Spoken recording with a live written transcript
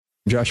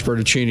Josh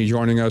Bertaccini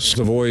joining us,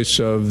 the voice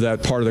of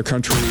that part of the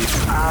country.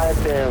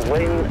 I've been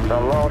waiting a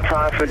long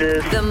time for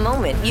this. The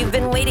moment you've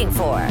been waiting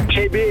for.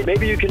 JB,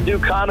 maybe you can do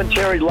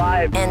commentary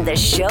live. And the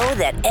show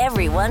that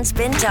everyone's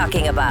been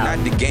talking about.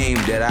 Not the game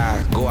that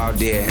I go out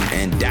there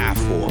and die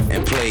for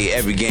and play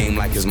every game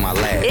like it's my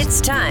last.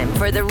 It's time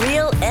for the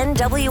Real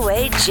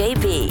NWA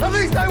JB. At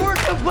least I work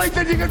someplace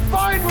that you can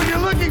find when you're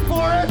looking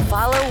for it.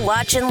 Follow,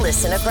 watch, and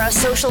listen across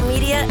social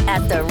media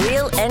at the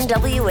Real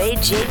NWA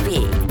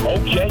JB.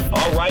 Okay,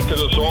 all right,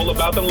 because it's all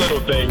about the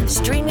little things.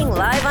 Streaming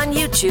live on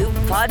YouTube,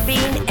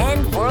 Podbean,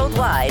 and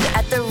worldwide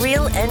at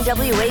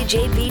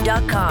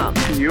therealnwajb.com.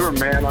 You were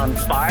man on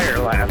fire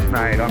last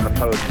night on the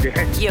post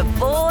game. Your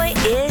boy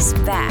is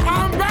back.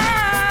 I'm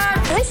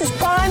back! This is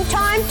prime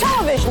time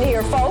television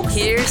here, folks.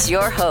 Here's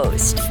your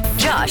host,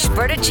 Josh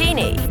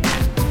Bertaccini.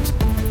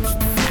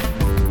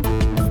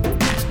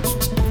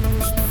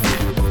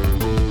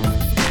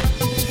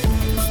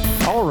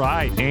 All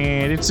right,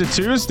 and it's a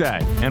Tuesday,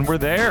 and we're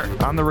there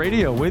on the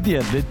radio with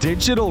you, the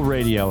digital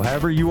radio.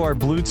 However you are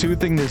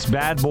Bluetoothing this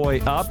bad boy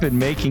up and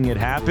making it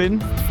happen.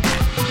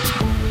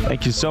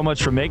 Thank you so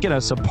much for making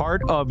us a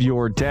part of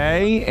your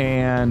day,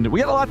 and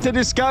we got a lot to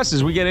discuss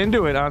as we get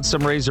into it on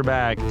some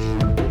Razorback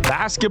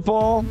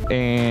basketball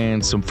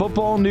and some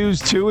football news,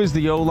 too, as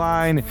the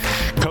O-line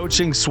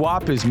coaching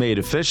swap is made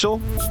official.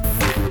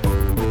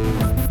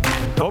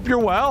 Hope you're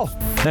well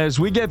as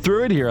we get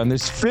through it here on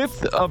this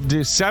 5th of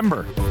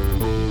December.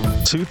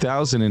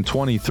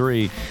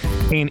 2023,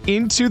 and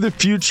into the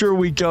future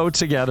we go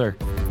together.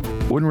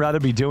 Wouldn't rather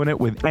be doing it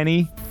with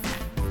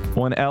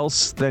anyone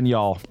else than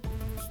y'all.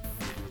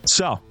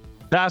 So,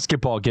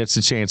 basketball gets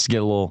a chance to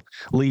get a little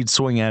lead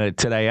swing at it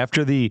today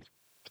after the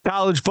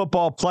college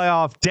football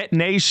playoff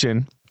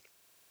detonation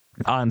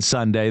on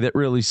Sunday that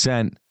really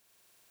sent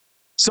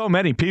so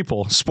many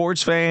people,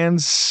 sports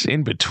fans,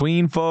 in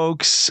between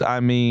folks. I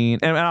mean,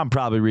 and I'm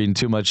probably reading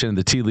too much into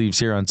the tea leaves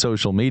here on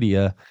social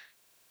media.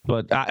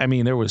 But, I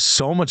mean, there was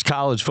so much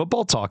college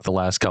football talk the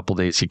last couple of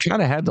days. You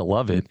kind of had to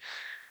love it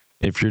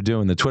if you're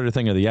doing the Twitter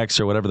thing or the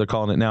X or whatever they're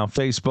calling it now,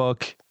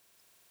 Facebook.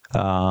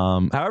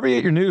 However you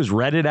get your news,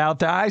 Reddit out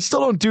there. I still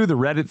don't do the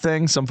Reddit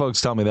thing. Some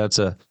folks tell me that's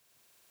a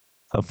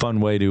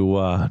fun way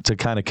to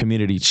kind of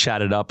community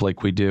chat it up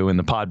like we do in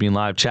the Podbean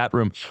Live chat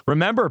room.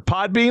 Remember,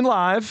 Podbean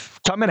Live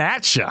coming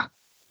at you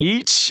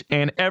each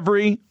and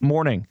every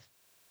morning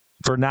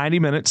for 90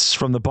 minutes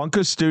from the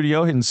Bunker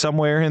Studio hidden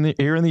somewhere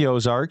here in the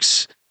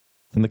Ozarks.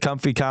 In the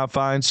comfy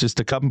confines, just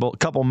a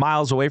couple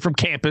miles away from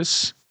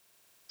campus.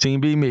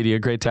 Team B Media,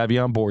 great to have you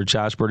on board.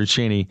 Josh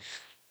Bertaccini,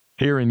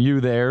 hearing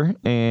you there.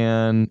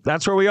 And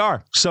that's where we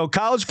are. So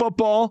college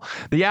football,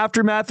 the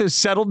aftermath is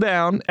settled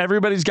down.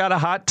 Everybody's got a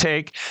hot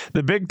take.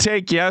 The big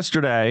take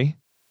yesterday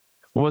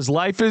was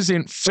life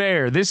isn't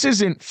fair. This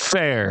isn't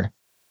fair.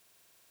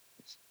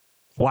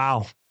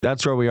 Wow.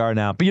 That's where we are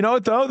now. But you know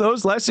what, though?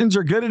 Those lessons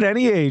are good at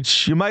any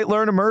age. You might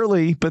learn them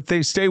early, but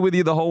they stay with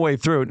you the whole way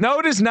through. No,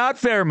 it is not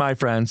fair, my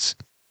friends.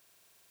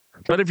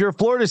 But if you're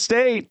Florida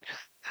State,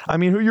 I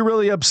mean, who are you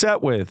really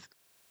upset with?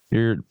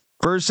 Your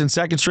first and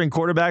second string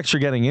quarterbacks are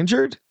getting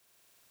injured?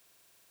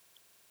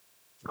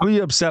 Who are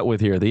you upset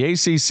with here? The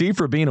ACC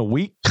for being a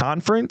weak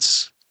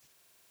conference?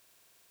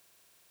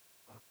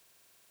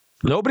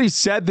 Nobody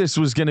said this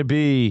was going to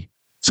be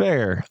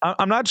fair.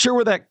 I'm not sure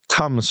where that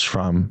comes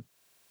from.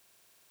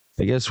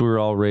 I guess we were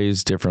all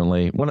raised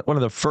differently. One of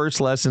the first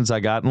lessons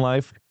I got in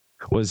life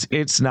was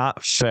it's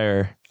not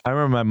fair. I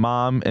remember my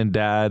mom and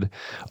dad,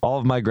 all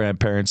of my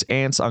grandparents,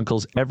 aunts,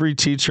 uncles, every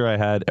teacher I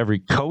had, every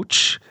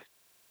coach,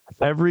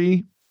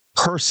 every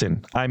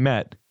person I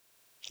met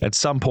at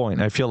some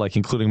point, I feel like,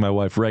 including my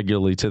wife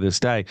regularly to this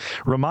day,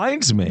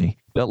 reminds me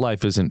that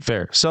life isn't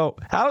fair. So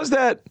how's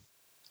that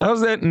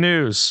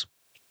news?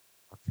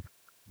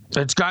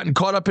 It's gotten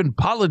caught up in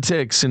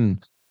politics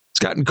and it's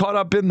gotten caught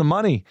up in the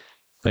money.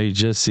 Are you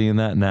just seeing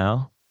that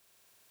now?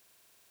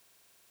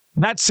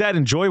 That said,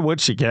 enjoy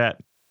what you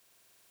get.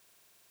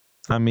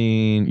 I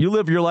mean, you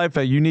live your life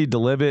how you need to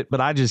live it,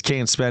 but I just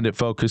can't spend it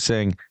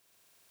focusing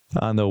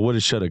on the woulda,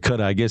 shoulda,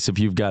 coulda. I guess if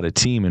you've got a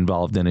team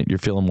involved in it, you're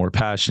feeling more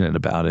passionate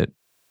about it.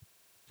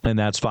 And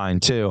that's fine,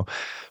 too.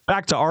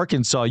 Back to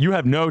Arkansas, you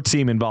have no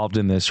team involved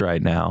in this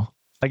right now.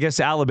 I guess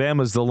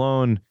Alabama's the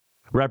lone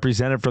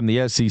represented from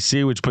the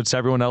SEC, which puts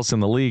everyone else in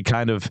the league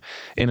kind of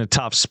in a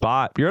tough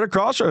spot. You're at a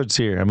crossroads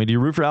here. I mean, do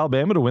you root for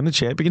Alabama to win the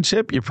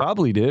championship? You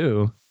probably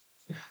do,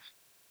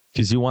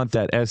 because you want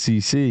that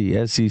SEC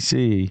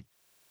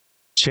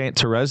chant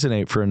to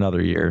resonate for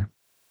another year.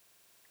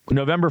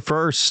 November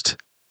 1st,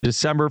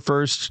 December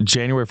 1st,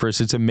 January 1st.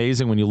 It's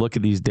amazing when you look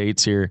at these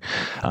dates here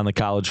on the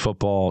college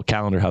football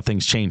calendar, how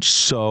things change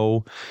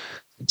so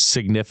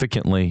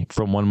significantly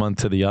from one month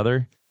to the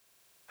other.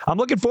 I'm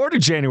looking forward to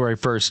January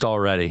 1st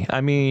already.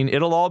 I mean,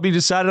 it'll all be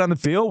decided on the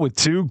field with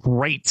two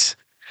great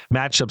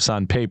matchups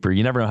on paper.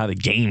 You never know how the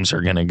games are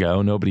going to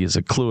go. Nobody has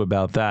a clue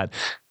about that.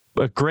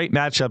 But great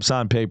matchups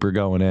on paper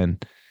going in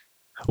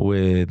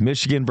with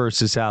Michigan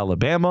versus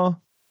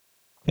Alabama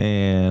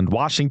and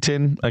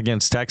Washington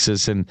against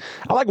Texas. And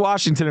I like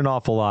Washington an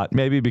awful lot,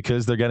 maybe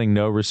because they're getting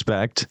no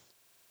respect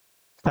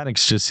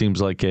Penix just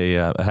seems like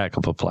a heck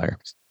of a player.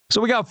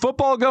 So we got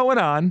football going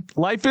on.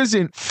 Life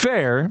isn't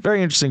fair.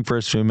 Very interesting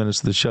first few minutes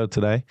of the show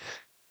today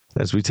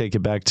as we take it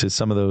back to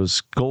some of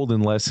those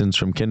golden lessons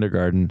from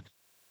kindergarten.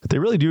 They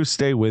really do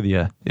stay with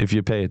you if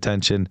you pay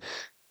attention,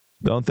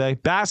 don't they?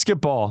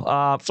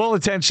 Basketball. Full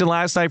attention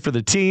last night for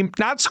the team.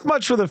 Not so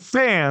much for the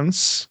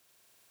fans.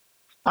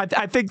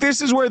 I think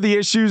this is where the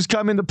issues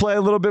come into play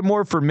a little bit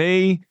more for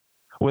me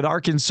with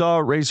Arkansas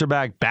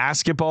Razorback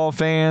basketball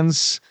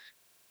fans.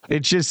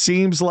 It just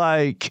seems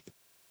like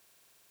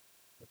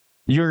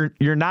you're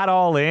not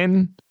all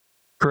in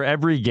for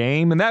every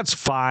game, and that's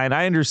fine.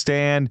 I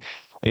understand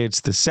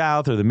it's the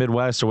South or the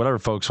Midwest or whatever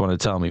folks want to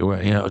tell me.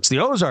 It's the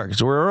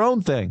Ozarks. We're our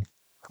own thing.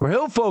 We're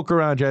hill folk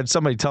around here. I had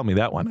somebody tell me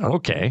that one.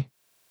 Okay.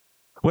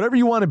 Whatever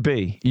you want to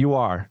be, you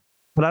are.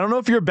 But I don't know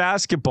if you're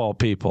basketball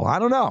people. I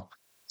don't know.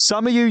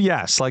 Some of you,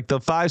 yes, like the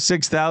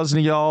 5,000-6,000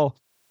 of y'all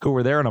who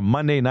were there on a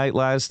Monday night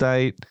last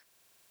night.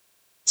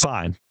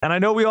 Fine. And I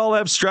know we all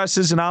have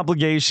stresses and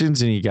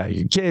obligations, and you got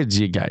your kids,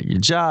 you got your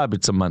job.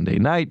 It's a Monday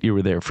night. You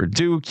were there for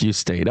Duke. You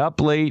stayed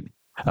up late.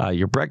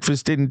 Your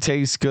breakfast didn't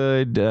taste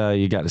good.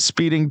 You got a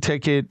speeding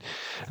ticket.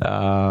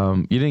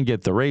 You didn't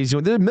get the raise.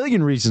 There's a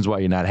million reasons why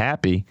you're not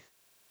happy.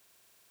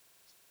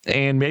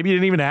 And maybe you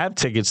didn't even have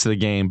tickets to the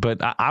game, but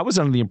I was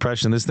under the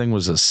impression this thing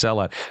was a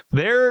sellout.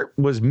 There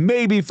was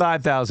maybe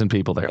 5,000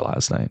 people there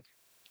last night.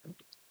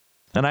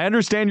 And I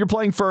understand you're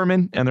playing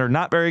Furman, and they're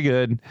not very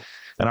good.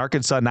 And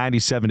Arkansas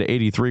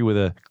 97-83 with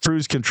a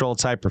cruise control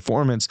type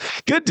performance.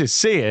 Good to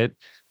see it.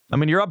 I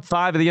mean, you're up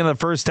 5 at the end of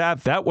the first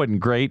half. That wasn't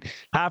great.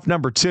 Half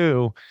number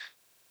 2,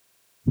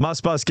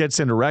 Muss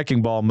gets into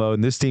wrecking ball mode,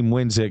 and this team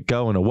wins it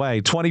going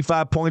away.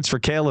 25 points for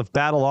Caleb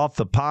Battle off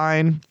the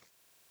pine.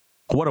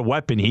 What a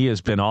weapon he has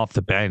been off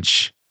the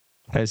bench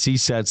as he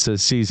sets a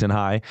season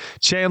high.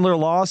 Chandler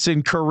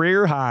Lawson,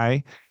 career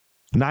high,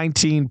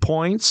 19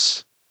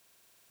 points.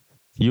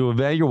 U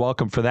of A, you're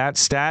welcome for that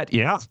stat.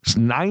 Yeah,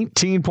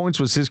 19 points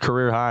was his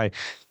career high.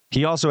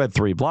 He also had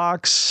 3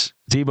 blocks.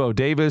 Debo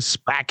Davis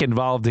back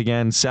involved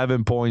again,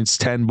 7 points,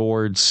 10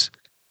 boards,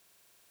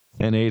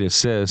 and 8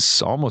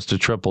 assists, almost a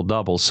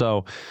triple-double.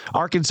 So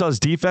Arkansas's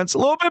defense, a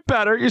little bit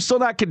better. You're still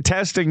not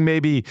contesting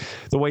maybe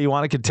the way you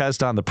want to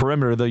contest on the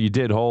perimeter, though you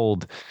did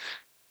hold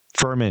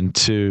Furman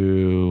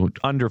to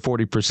under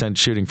 40%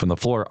 shooting from the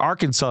floor.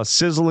 Arkansas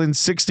sizzling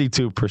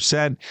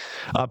 62%,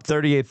 up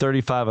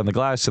 38-35 on the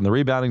glass in the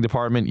rebounding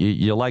department.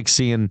 You like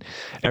seeing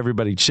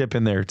everybody chip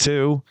in there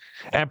too.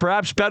 And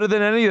perhaps better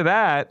than any of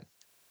that,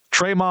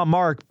 Tremont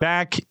Mark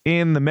back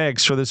in the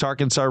mix for this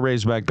Arkansas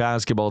Razorback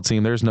basketball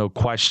team. There's no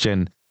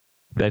question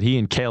that he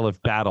and Caleb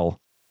Battle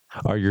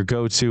are your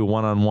go-to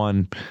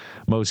one-on-one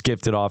most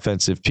gifted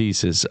offensive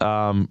pieces.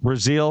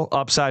 Brazil,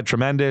 upside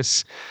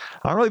tremendous.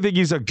 I don't really think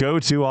he's a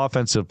go-to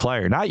offensive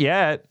player. Not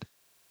yet.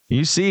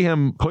 You see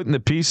him putting the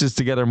pieces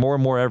together more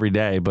and more every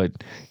day, but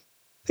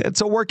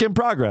it's a work in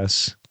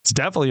progress. It's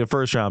definitely a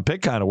first-round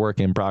pick kind of work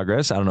in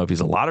progress. I don't know if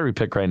he's a lottery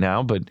pick right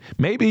now, but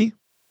maybe.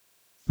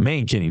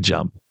 Man, can he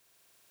jump?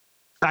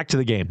 Back to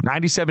the game.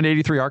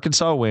 97-83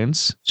 Arkansas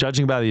wins.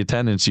 Judging by the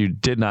attendance, you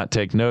did not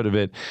take note of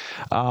it.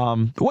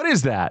 What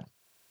is that?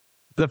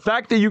 The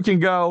fact that you can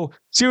go,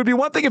 see, it would be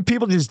one thing if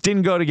people just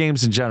didn't go to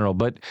games in general,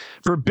 but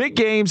for big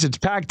games, it's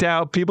packed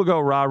out. People go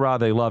rah-rah,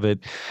 they love it.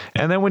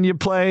 And then when you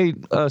play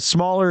a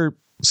smaller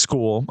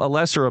school, a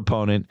lesser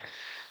opponent,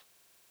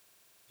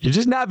 you're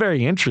just not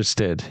very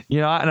interested.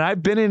 And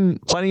I've been in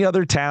plenty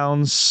other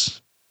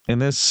towns in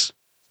this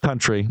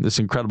country, this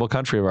incredible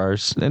country of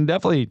ours, and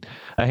definitely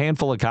a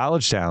handful of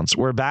college towns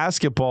where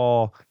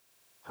basketball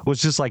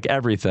was just like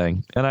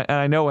everything. And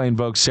I know I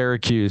invoke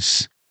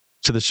Syracuse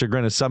to the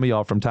chagrin of some of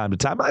y'all from time to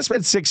time. I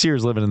spent 6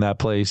 years living in that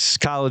place,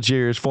 college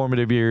years,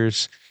 formative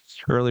years,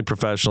 early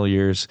professional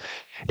years.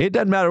 It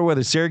doesn't matter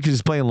whether Syracuse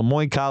is playing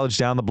Lemoyne College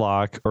down the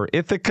block or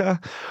Ithaca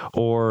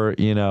or,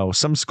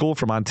 some school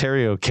from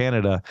Ontario,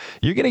 Canada.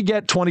 You're going to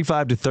get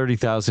 25 to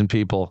 30,000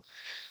 people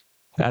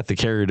at the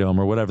Carrier Dome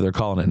or whatever they're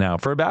calling it now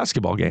for a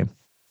basketball game.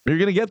 You're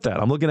going to get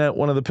that. I'm looking at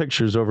one of the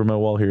pictures over my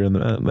wall here, and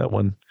that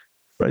one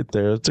right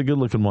there. It's a good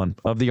looking one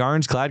of the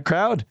orange-clad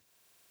crowd.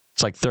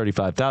 It's like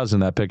 35,000 in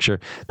that picture.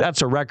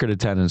 That's a record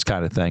attendance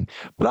kind of thing.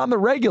 But on the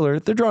regular,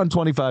 they're drawing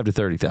 25 to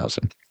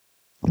 30,000.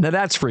 Now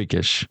that's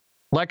freakish.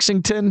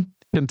 Lexington,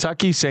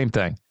 Kentucky, same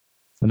thing.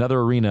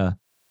 Another arena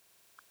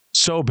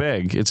so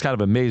big, it's kind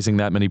of amazing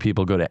that many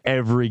people go to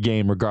every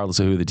game regardless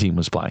of who the team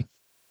was playing.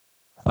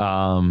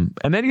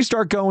 And then you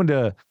start going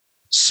to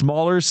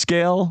smaller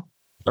scale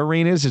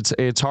arenas.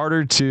 It's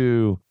harder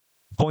to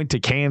point to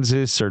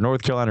Kansas or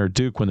North Carolina or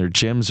Duke when their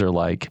gyms are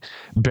like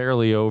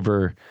barely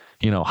over,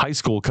 high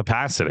school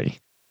capacity.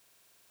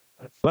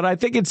 But I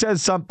think it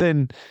says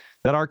something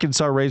that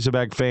Arkansas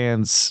Razorback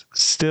fans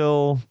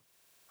still,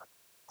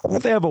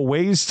 if they have a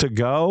ways to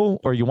go,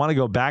 or you want to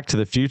go back to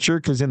the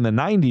future, because in the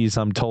 90s,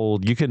 I'm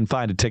told you couldn't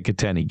find a ticket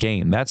to any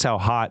game. That's how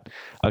hot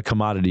a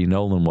commodity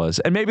Nolan was.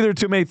 And maybe there are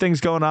too many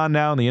things going on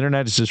now, and the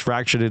internet has just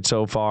fractured it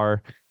so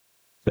far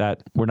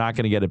that we're not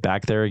going to get it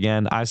back there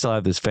again. I still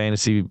have this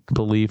fantasy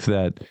belief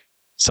that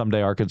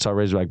someday Arkansas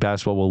Razorback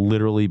basketball will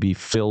literally be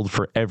filled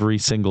for every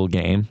single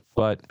game.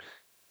 But,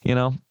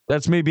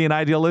 that's me being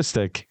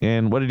idealistic.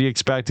 And what did you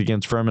expect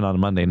against Furman on a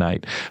Monday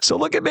night? So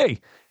look at me,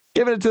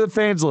 giving it to the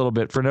fans a little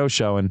bit for no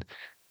showing.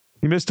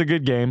 He missed a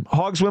good game.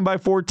 Hogs win by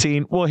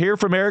 14. We'll hear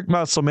from Eric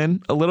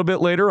Musselman a little bit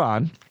later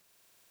on.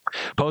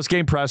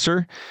 Post-game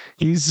presser.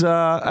 He's,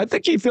 I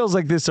think he feels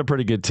like this is a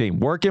pretty good team.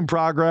 Work in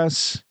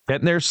progress,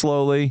 getting there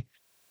slowly.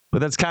 But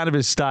that's kind of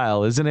his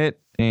style, isn't it?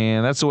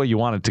 And that's the way you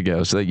want it to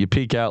go, so that you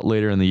peak out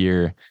later in the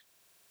year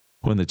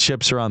when the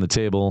chips are on the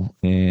table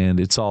and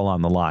it's all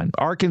on the line.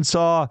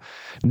 Arkansas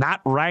not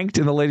ranked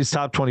in the latest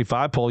top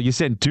 25 poll. You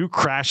said Duke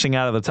crashing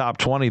out of the top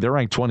 20. They're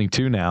ranked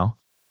 22 now.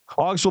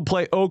 Hogs will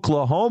play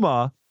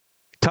Oklahoma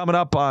coming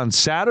up on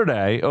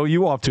Saturday.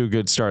 OU off to a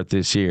good start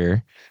this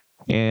year.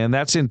 And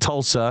that's in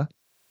Tulsa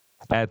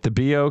at the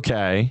BOK,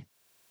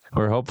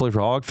 where hopefully for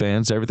Hog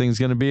fans, everything's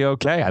going to be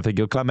okay. I think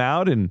you'll come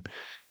out and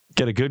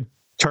get a good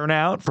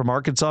turnout from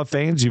Arkansas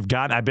fans. I've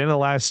been to the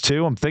last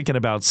two. I'm thinking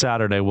about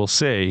Saturday. We'll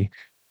see.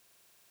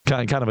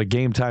 Kind of a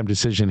game time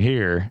decision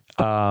here.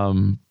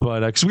 But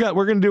cause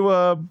we're going to do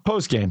a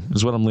post game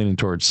is what I'm leaning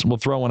towards. We'll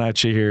throw one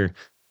at you here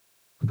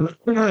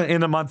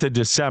in the month of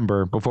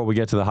December before we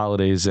get to the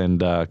holidays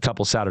and a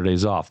couple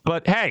Saturdays off.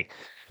 But hey,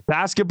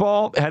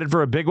 basketball headed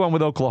for a big one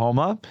with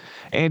Oklahoma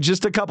and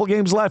just a couple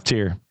games left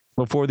here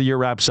before the year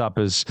wraps up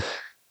as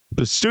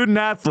the student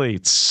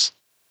athletes,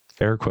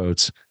 air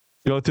quotes,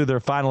 go through their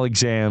final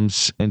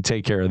exams and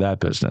take care of that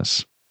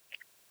business.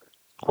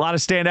 A lot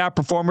of standout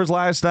performers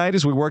last night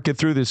as we work it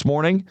through this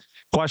morning.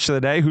 Question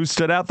of the day, who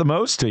stood out the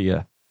most to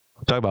you?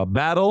 Talk about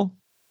Battle,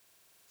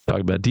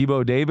 talk about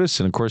Debo Davis,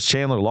 and of course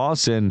Chandler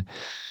Lawson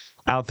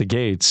out the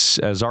gates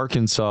as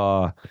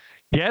Arkansas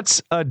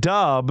gets a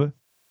dub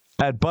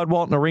at Bud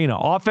Walton Arena.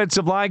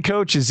 Offensive line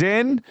coach is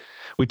in.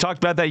 We talked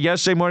about that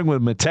yesterday morning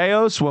with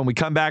Mateos when we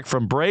come back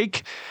from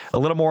break. A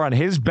little more on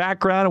his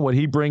background and what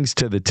he brings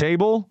to the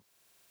table.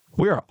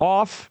 We are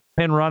off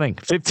and running.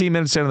 15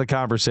 minutes into the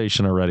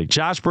conversation already.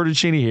 Josh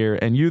Bertuccini here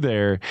and you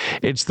there.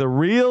 It's the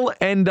Real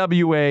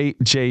NWA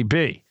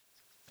JB.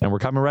 And we're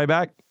coming right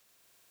back.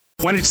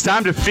 When it's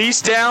time to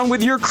feast down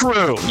with your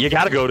crew, you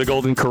got to go to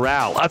Golden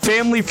Corral, a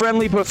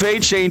family-friendly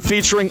buffet chain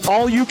featuring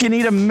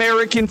all-you-can-eat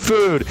American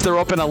food. They're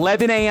open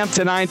 11 a.m.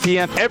 to 9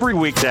 p.m. every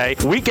weekday.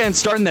 Weekends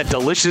starting that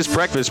delicious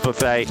breakfast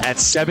buffet at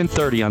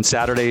 7:30 on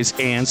Saturdays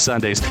and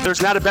Sundays.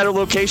 There's not a better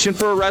location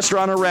for a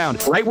restaurant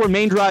around. Right where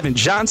Main Drive in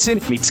Johnson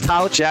meets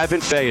College Ave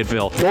in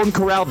Fayetteville.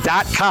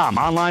 GoldenCorral.com,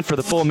 online for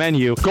the full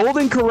menu.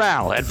 Golden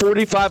Corral at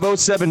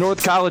 4507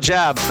 North College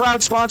Ave.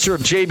 Proud sponsor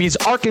of JB's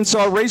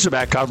Arkansas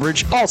Razorback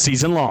coverage all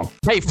season long.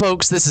 Hey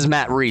folks, this is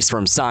Matt Reese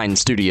from Sign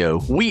Studio.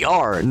 We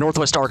are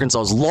Northwest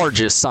Arkansas's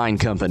largest sign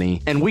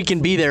company, and we can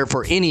be there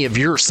for any of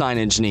your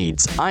signage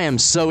needs. I am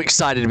so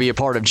excited to be a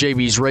part of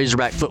JB's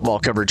Razorback football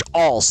coverage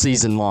all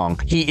season long.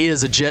 He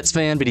is a Jets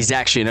fan, but he's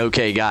actually an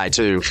okay guy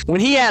too.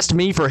 When he asked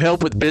me for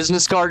help with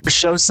business cards,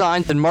 show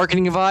signs, and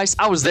marketing advice,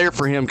 I was there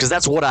for him because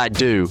that's what I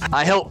do.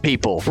 I help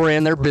people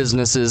brand their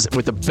businesses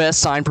with the best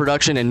sign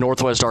production in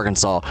Northwest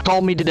Arkansas.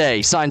 Call me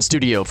today, Sign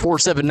Studio,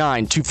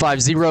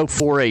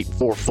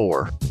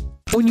 479-250-4844.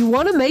 When you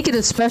want to make it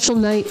a special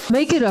night,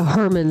 make it a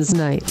Herman's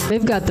night.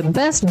 They've got the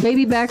best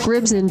baby back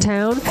ribs in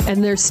town,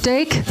 and their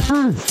steak,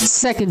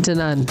 second to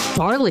none.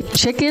 Barley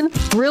chicken,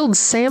 grilled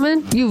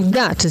salmon, you've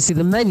got to see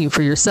the menu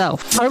for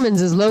yourself.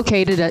 Herman's is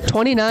located at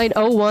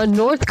 2901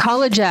 North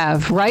College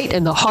Ave, right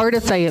in the heart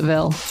of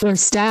Fayetteville. Their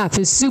staff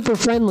is super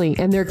friendly,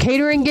 and their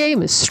catering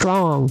game is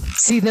strong.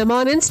 See them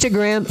on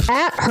Instagram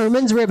at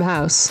Herman's Rib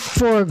House.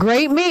 For a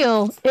great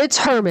meal, it's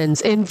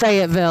Herman's in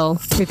Fayetteville.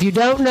 If you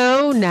don't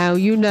know, now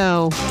you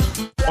know.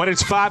 When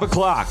it's 5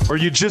 o'clock, or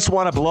you just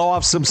want to blow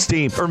off some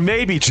steam, or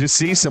maybe just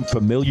see some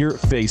familiar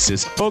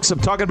faces. Folks, I'm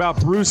talking about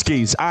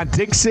Brewski's on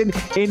Dixon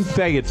in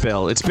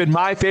Fayetteville. It's been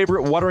my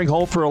favorite watering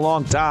hole for a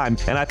long time,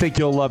 and I think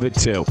you'll love it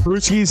too.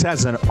 Brewski's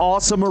has an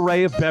awesome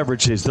array of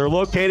beverages. They're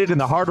located in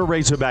the heart of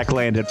Razorback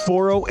Land at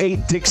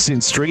 408 Dixon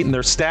Street, and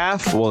their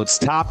staff, well, it's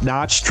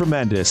top-notch,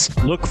 tremendous.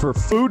 Look for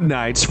food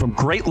nights from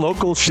great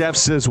local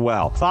chefs as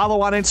well.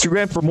 Follow on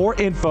Instagram for more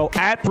info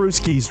at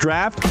Brewski's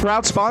Draft,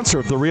 proud sponsor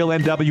of the Real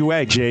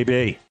NWA JB.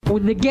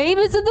 When the game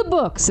is in the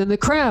books and the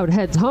crowd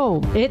heads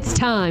home, it's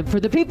time for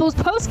the People's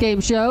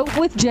Postgame Show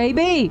with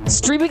JB.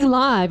 Streaming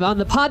live on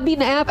the Podbean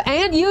app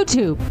and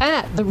YouTube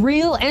at The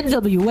Real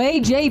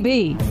NWA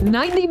JB.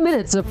 90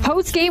 minutes of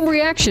postgame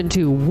reaction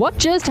to what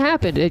just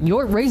happened in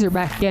your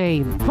Razorback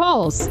game.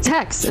 Calls,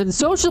 texts, and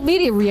social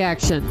media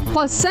reaction,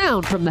 plus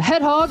sound from the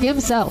head hog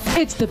himself.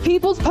 It's the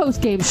People's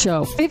Postgame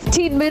Show,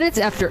 15 minutes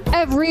after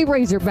every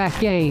Razorback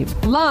game.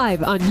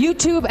 Live on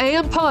YouTube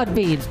and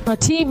Podbean, a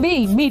Team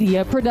B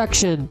media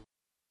production.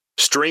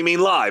 Streaming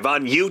live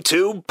on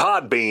YouTube,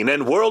 Podbean,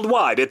 and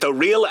worldwide at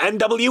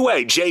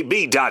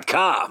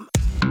therealnwajb.com.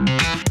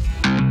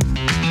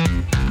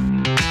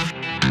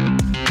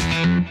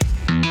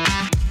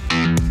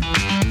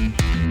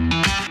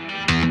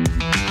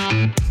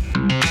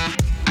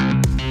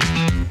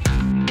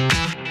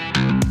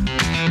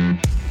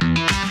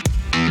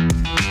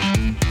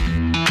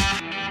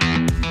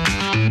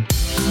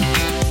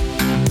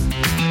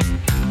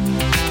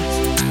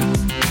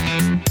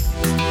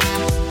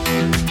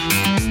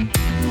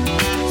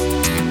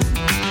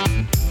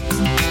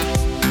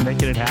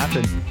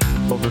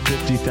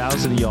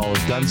 50,000 of y'all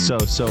have done so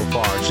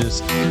far.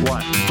 Just,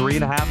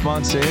 3.5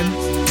 months in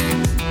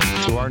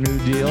to our new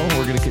deal.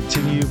 We're going to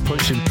continue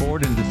pushing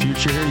forward into the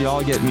future here.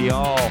 Y'all get me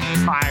all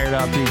fired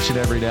up each and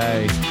every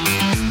day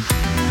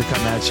to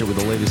come at you with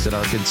the latest at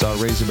Arkansas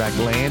Razorback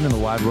land and the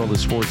wide world of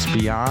sports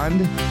beyond.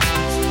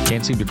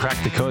 Can't seem to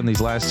crack the code in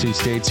these last 2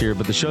 states here,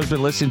 but the show's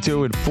been listened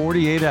to in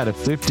 48 out of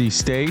 50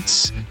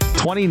 states,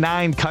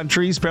 29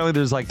 countries. Apparently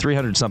there's like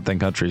 300-something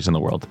countries in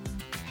the world.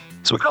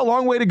 So we've got a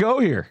long way to go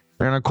here.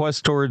 We're on a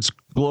quest towards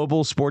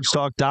global sports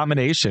talk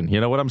domination. You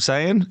know what I'm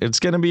saying? It's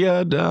going to be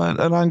an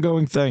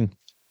ongoing thing.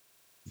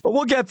 But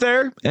we'll get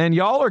there, and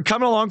y'all are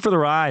coming along for the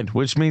ride,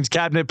 which means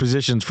cabinet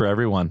positions for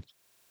everyone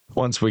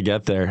once we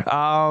get there.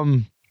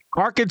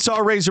 Arkansas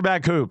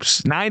Razorback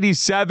hoops,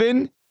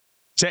 97-83.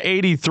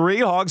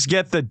 Hogs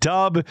get the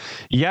dub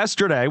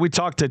yesterday. We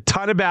talked a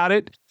ton about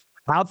it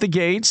out the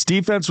gates.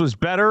 Defense was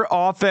better.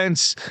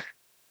 Offense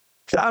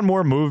found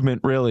more movement,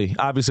 really.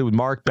 Obviously, with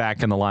Mark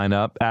back in the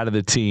lineup out of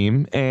the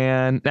team.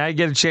 And now you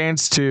get a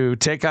chance to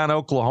take on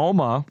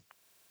Oklahoma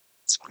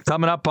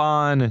coming up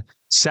on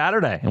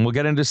Saturday. And we'll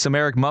get into some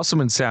Eric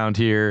Musselman sound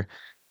here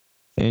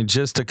in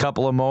just a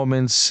couple of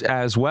moments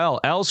as well.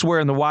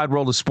 Elsewhere in the wide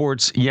world of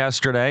sports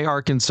yesterday,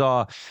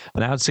 Arkansas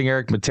announcing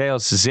Eric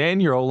Mateos is in,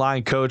 your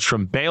O-line coach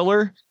from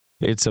Baylor.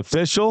 It's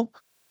official.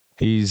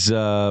 He's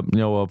a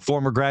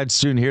former grad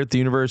student here at the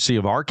University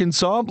of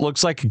Arkansas.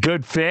 Looks like a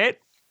good fit.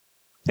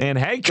 And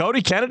hey,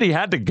 Cody Kennedy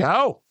had to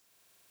go.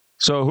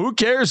 So who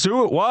cares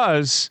who it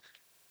was?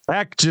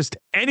 Heck, just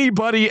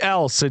anybody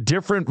else, a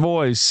different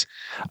voice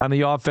on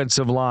the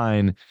offensive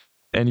line,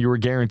 and you were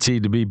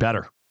guaranteed to be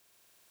better.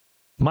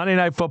 Monday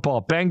Night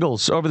Football,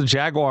 Bengals over the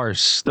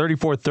Jaguars,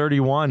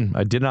 34-31.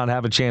 I did not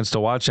have a chance to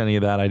watch any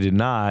of that. I did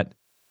not.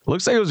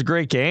 Looks like it was a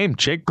great game.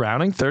 Jake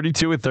Browning,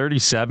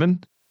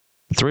 32-37,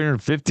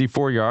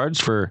 354 yards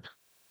for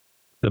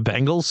the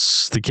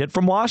Bengals. The kid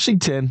from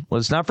Washington.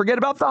 Let's not forget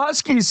about the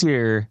Huskies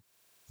here.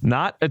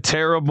 Not a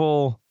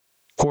terrible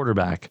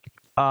quarterback.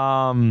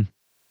 Bad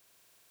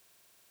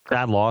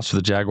loss for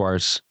the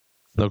Jaguars.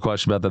 No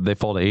question about that. They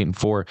fall to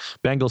 8-4.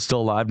 Bengals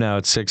still alive now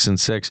at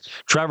 6-6.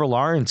 Trevor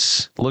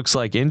Lawrence looks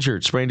like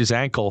injured, sprained his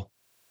ankle.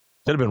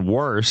 Could have been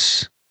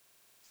worse.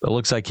 But it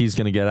looks like he's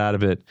going to get out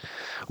of it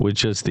with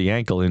just the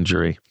ankle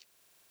injury.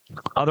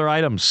 Other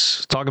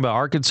items. Talking about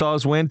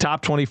Arkansas's win,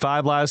 top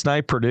 25 last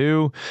night.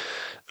 Purdue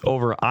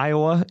over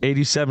Iowa,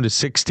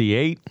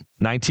 87-68.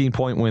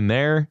 19-point win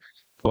there.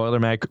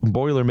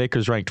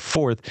 Boilermakers ranked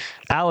 4th.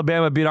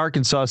 Alabama beat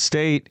Arkansas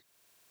State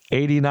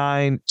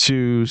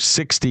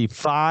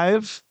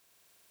 89-65.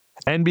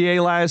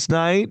 NBA last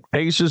night,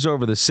 Pacers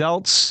over the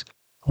Celts,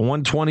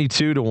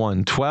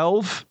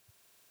 122-112.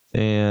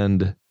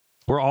 And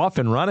we're off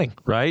and running,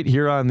 right?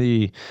 Here on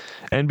the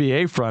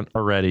NBA front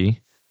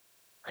already.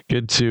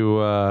 Good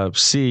to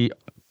see,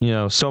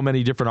 so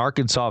many different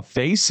Arkansas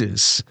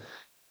faces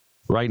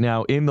right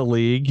now in the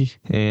league.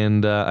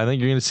 And I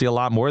think you're going to see a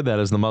lot more of that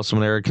as the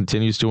Musselman era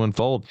continues to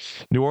unfold.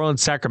 New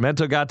Orleans,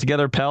 Sacramento got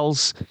together,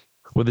 Pels,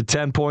 with a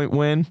 10-point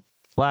win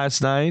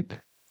last night.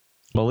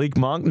 Malik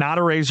Monk, not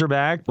a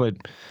Razorback, but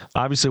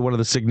obviously one of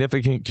the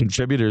significant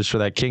contributors for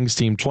that Kings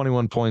team.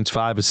 21 points,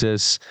 5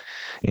 assists,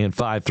 and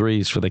 5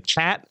 threes for the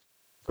Cat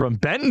from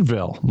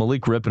Bentonville.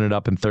 Malik ripping it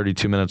up in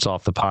 32 minutes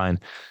off the pine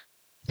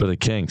for the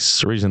Kings.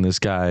 The reason this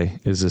guy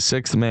is the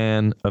 6th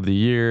man of the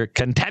year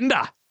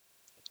contender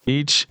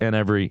each and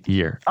every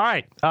year. All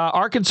right,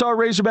 Arkansas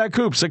Razorback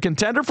hoops, a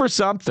contender for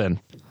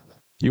something.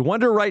 You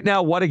wonder right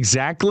now what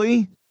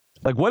exactly?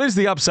 Like, what is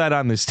the upside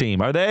on this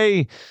team? Are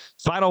they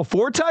Final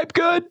Four type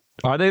good?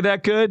 Are they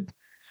that good?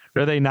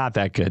 Or are they not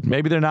that good?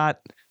 Maybe they're not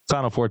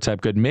Final Four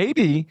type good.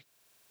 Maybe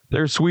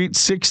they're Sweet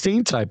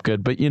 16 type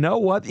good. But you know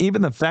what?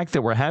 Even the fact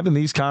that we're having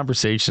these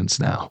conversations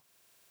now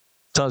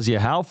tells you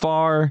how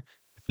far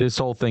this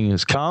whole thing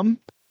has come.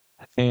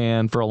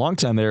 And for a long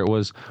time there, it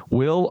was,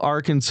 will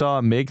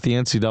Arkansas make the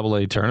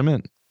NCAA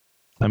tournament?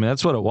 I mean,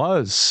 that's what it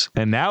was.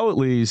 And now at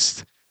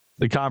least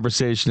the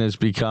conversation has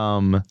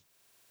become,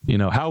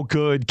 how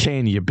good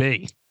can you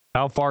be?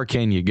 How far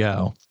can you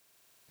go?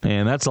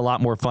 And that's a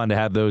lot more fun to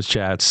have those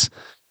chats,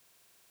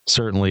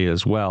 certainly,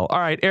 as well. All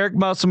right, Eric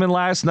Musselman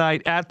last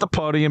night at the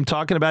podium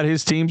talking about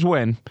his team's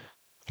win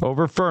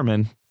over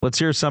Furman. Let's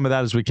hear some of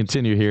that as we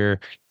continue here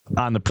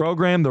on the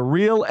program. The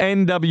Real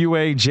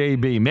NWA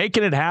JB,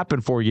 making it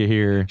happen for you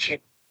here.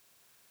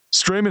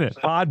 Streaming it,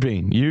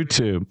 Podbean,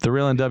 YouTube,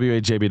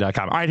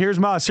 therealnwajb.com. All right, here's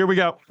Mus. Here we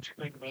go. What you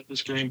think about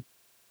this game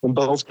from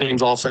both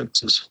teams'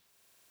 offenses?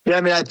 Yeah,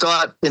 I mean, I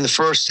thought in the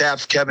first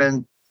half,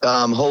 Kevin,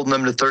 holding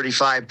them to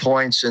 35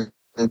 points and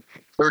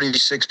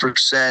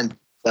 36%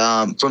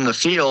 from the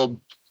field,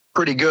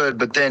 pretty good.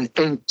 But then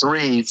in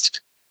threes,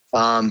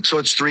 so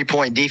it's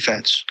 3-point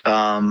defense.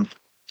 And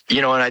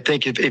I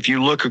think if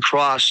you look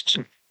across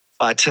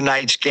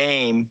tonight's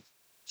game,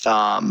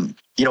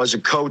 as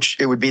a coach,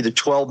 it would be the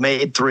 12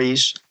 made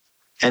threes,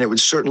 and it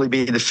would certainly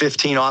be the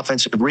 15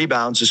 offensive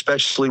rebounds,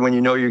 especially when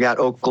you got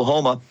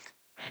Oklahoma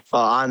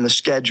on the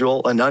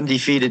schedule, an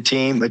undefeated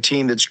team, a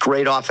team that's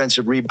great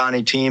offensive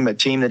rebounding team, a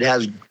team that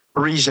has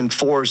 3s and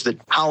 4s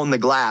that pound the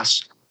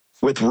glass.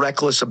 with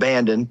reckless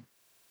abandon.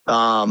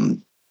 I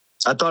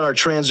thought our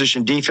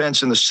transition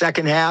defense in the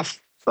second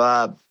half,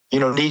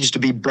 needs to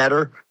be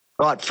better.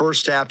 I thought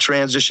first half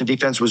transition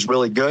defense was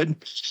really good.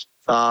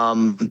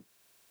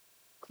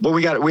 But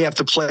we have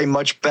to play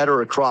much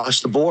better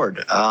across the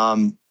board.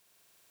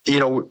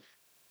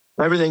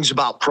 Everything's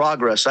about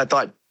progress. I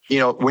thought,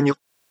 when you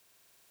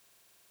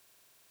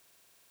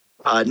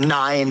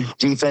 9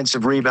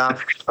 defensive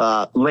rebounds,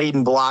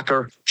 Layden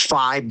Blocker,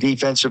 5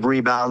 defensive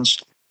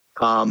rebounds,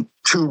 2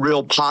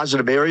 real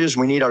positive areas.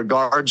 We need our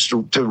guards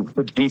to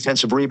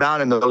defensive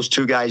rebound, and those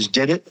 2 guys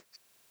did it.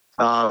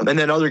 And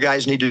then other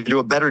guys need to do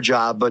a better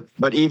job.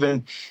 But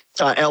even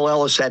L.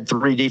 Ellis had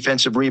 3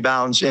 defensive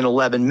rebounds in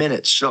 11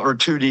 minutes, or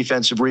 2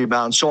 defensive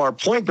rebounds. So our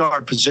point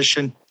guard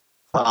position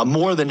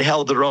more than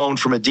held their own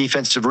from a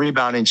defensive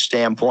rebounding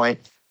standpoint.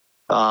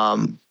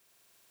 But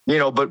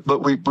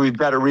we've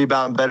got to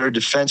rebound better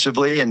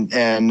defensively.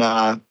 And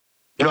I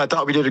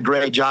thought we did a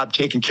great job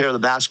taking care of the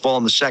basketball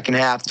in the second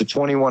half. The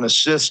 21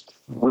 assists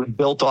were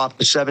built off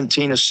the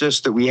 17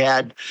 assists that we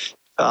had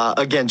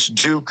against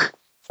Duke.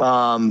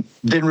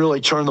 Didn't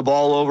really turn the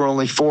ball over,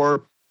 only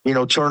 4,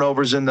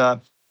 turnovers in the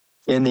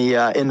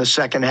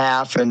second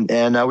half. And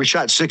we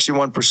shot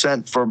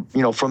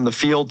 61% from the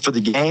field for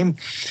the game.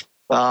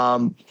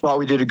 Thought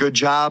we did a good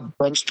job.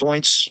 Bench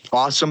points,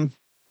 awesome.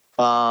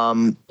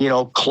 Chandler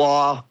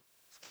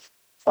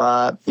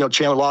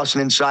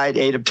Lawson inside,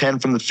 8 of 10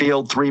 from the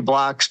field, 3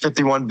 blocks,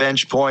 51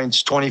 bench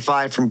points,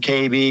 25 from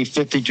KB,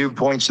 52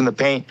 points in the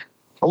paint.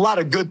 A lot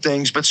of good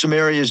things, but some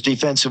areas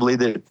defensively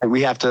that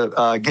we have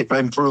to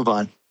improve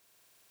on.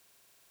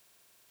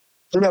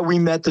 We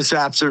met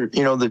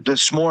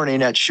this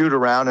morning at shoot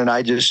around, and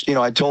I just,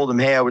 I told them,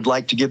 hey, I would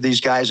like to give these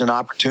guys an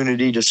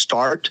opportunity to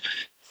start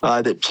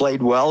that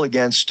played well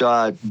against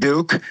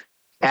Duke.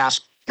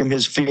 Asked him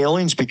his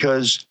feelings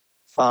because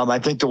I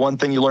think the one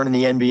thing you learn in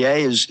the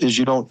NBA is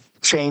you don't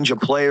change a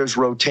player's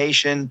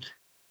rotation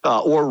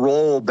or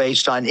role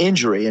based on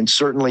injury. And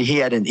certainly he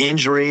had an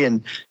injury.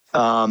 And,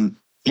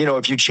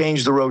 if you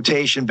change the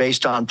rotation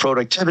based on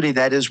productivity,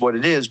 that is what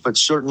it is. But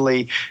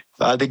certainly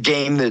the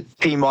game that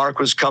P. Mark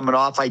was coming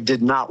off, I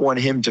did not want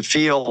him to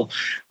feel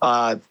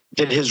that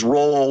his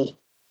role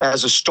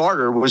as a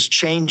starter was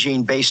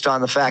changing based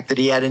on the fact that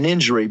he had an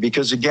injury.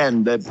 Because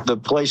again, the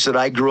place that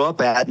I grew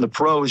up at in the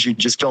pros, you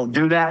just don't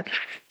do that.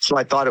 So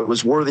I thought it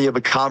was worthy of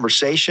a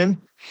conversation.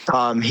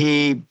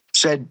 He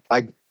said,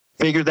 I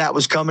figured that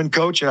was coming,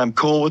 coach, and I'm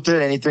cool with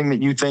it. Anything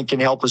that you think can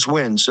help us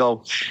win.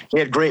 So he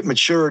had great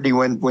maturity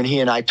when he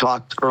and I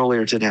talked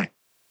earlier today.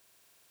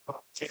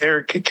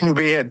 Eric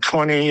Kinby had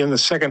 20 in the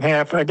second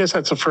half. I guess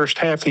that's the first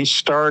half he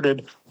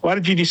started. Why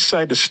did you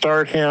decide to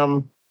start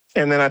him?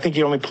 And then I think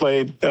he only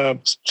played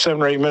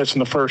 7 or 8 minutes in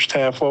the first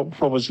half.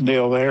 What was the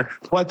deal there?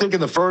 Well, I think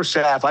in the first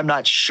half, I'm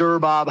not sure,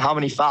 Bob, how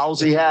many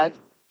fouls he had,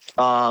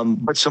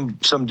 but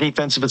some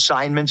defensive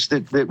assignments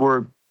that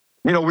were,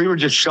 we were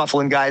just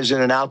shuffling guys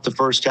in and out the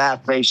first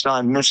half based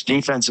on missed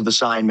defensive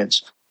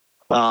assignments.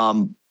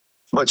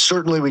 But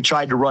certainly we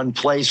tried to run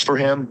plays for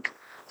him.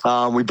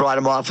 We brought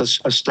him off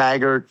a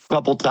stagger a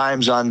couple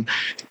times on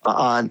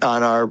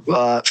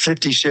our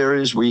 50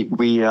 series. We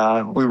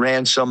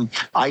ran some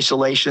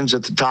isolations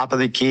at the top of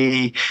the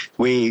key.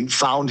 We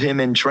found him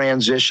in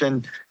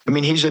transition. I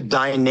mean, he's a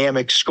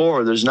dynamic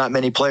scorer. There's not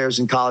many players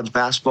in college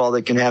basketball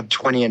that can have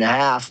 20 and a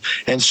half,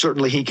 and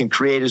certainly he can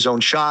create his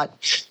own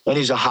shot, and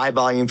he's a high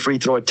volume free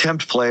throw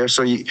attempt player.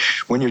 So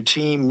when your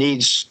team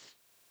needs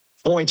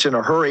points in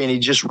a hurry and he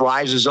just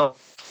rises up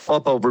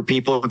over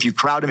people, if you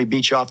crowd him, he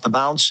beats you off the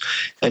bounce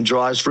and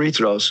draws free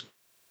throws.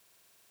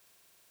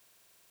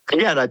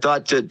 Yeah, and I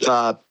thought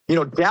that,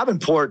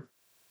 Davenport,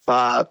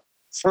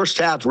 first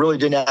half really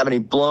didn't have any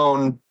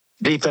blown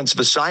defensive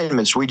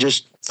assignments. We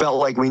just felt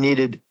like we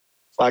needed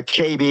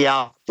KB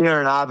out there.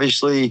 And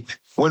obviously,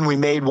 when we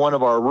made one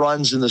of our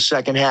runs in the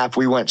second half,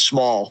 we went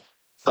small.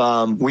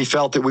 We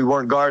felt that we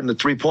weren't guarding the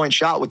 3-point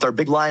shot with our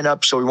big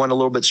lineup, so we went a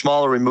little bit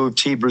smaller. We moved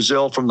T.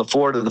 Brazil from the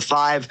 4 to the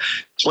 5,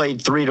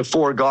 played 3 to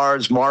 4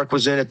 guards. Mark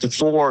was in at the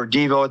 4,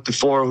 Devo at the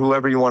 4,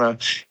 whoever you want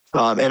to.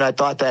 And I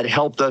thought that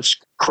helped us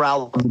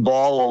crowd the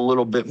ball a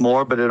little bit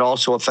more, but it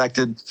also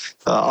affected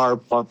our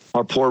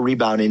poor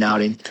rebounding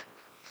outing.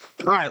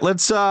 All right,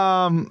 let's.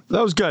 That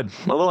was good.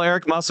 A little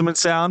Eric Musselman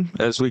sound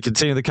as we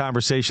continue the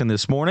conversation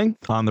this morning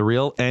on the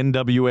Real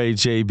NWA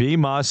JB.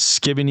 Muss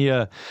giving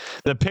you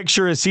the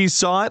picture as he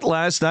saw it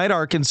last night.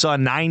 Arkansas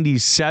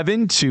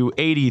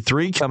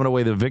 97-83, coming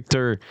away the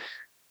victor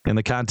in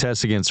the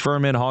contest against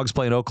Furman. Hogs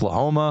playing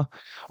Oklahoma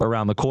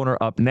around the corner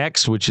up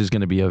next, which is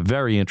going to be a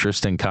very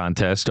interesting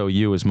contest.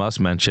 OU, as Muss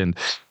mentioned,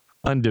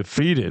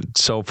 undefeated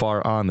so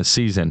far on the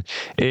season.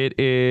 It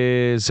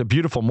is a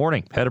beautiful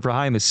morning, headed for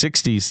high in the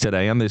 60s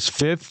today on this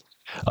 5th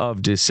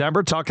of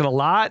December. Talking a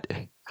lot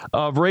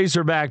of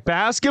Razorback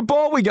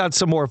basketball. We got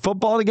some more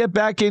football to get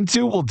back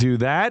into. We'll do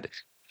that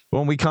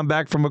when we come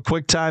back from a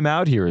quick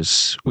timeout here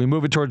as we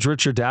move it towards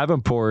Richard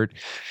Davenport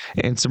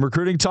and some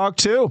recruiting talk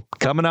too,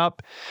 coming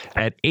up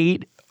at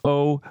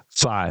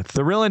 8:05.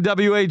 The Real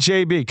NWA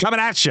JB coming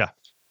at you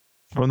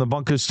from the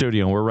Bunker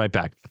Studio. We're right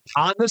back.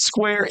 On the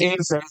square in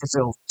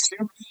Fayetteville.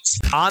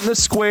 On the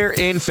square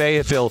in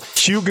Fayetteville,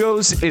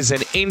 Hugo's is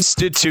an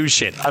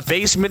institution. A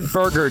basement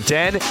burger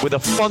den with a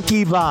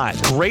funky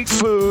vibe. Great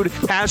food,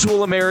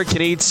 casual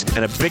American eats,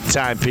 and a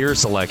big-time beer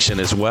selection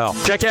as well.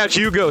 Check out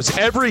Hugo's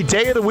every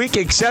day of the week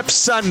except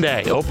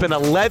Sunday. Open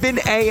 11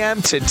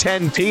 a.m. to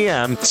 10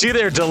 p.m. See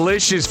their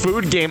delicious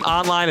food game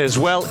online as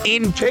well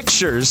in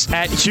pictures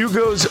at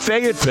Hugo's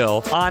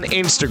Fayetteville on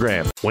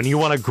Instagram. When you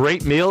want a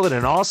great meal at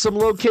an awesome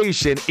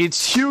location,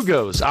 it's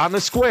Hugo's on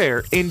the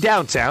square in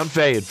downtown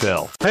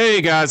Fayetteville.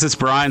 Hey guys, it's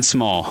Brian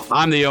Small.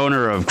 I'm the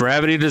owner of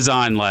Gravity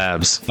Design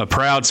Labs, a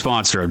proud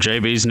sponsor of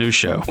JB's new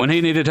show. When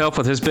he needed help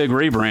with his big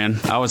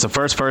rebrand, I was the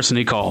first person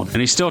he called, and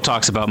he still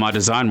talks about my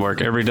design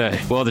work every day.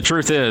 Well, the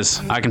truth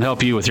is, I can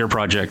help you with your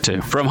project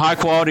too. From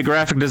high-quality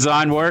graphic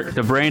design work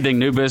to branding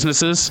new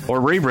businesses or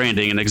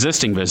rebranding an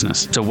existing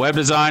business to web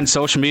design,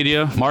 social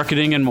media,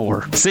 marketing, and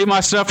more. See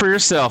my stuff for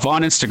yourself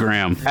on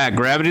Instagram at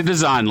Gravity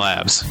Design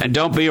Labs. And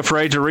don't be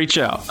afraid to reach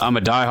out. I'm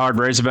a diehard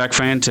Razorback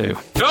fan too.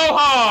 Go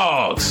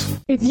Hogs!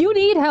 If you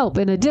need help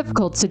in a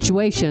difficult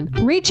situation,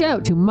 reach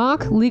out to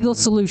Mock Legal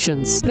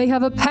Solutions. They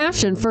have a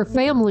passion for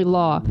family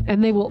law,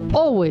 and they will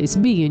always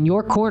be in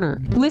your corner.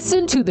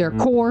 Listen to their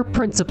core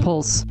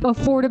principles: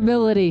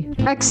 affordability,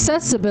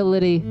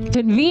 accessibility,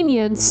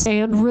 convenience,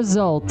 and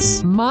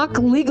results. Mock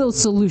Legal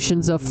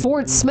Solutions of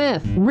Fort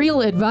Smith.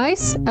 Real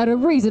advice at a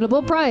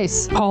reasonable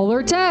price. Call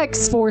or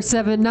text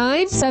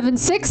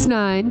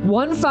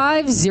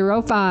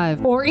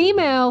 479-769-1505 or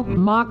email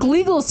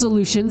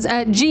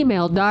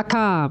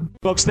mocklegalsolutions@gmail.com.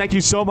 Folks, thank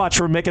you so much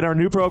for making our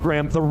new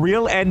program, The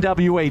Real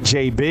NWA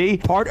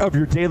JB, part of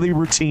your daily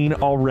routine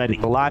already.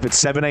 Live at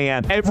 7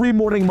 a.m. every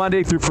morning,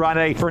 Monday through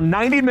Friday, for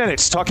 90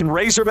 minutes, talking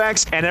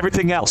Razorbacks and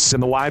everything else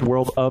in the wide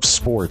world of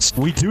sports.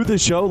 We do the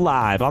show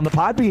live on the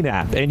Podbean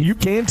app, and you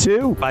can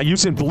too by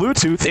using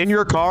Bluetooth in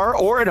your car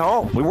or at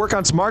home. We work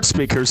on smart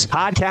speakers.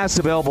 Podcasts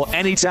available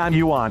anytime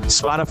you want.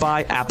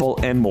 Spotify, Apple,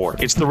 and more.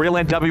 It's The Real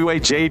NWA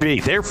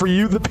JB. There for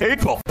you, the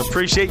people.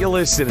 Appreciate you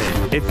listening.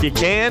 If you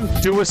can,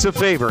 do us a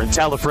favor and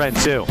tell a friend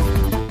too.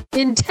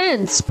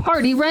 Intense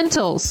Party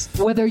Rentals.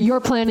 Whether you're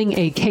planning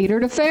a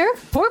catered affair,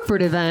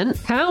 corporate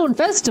event, town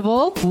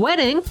festival,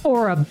 wedding,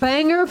 or a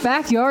banger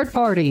backyard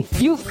party,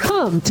 you've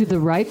come to the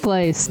right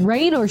place.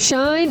 Rain or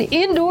shine,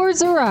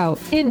 indoors or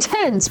out,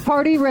 Intense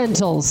Party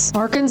Rentals,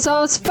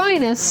 Arkansas's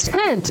finest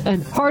tent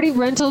and party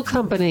rental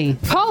company.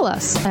 Call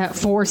us at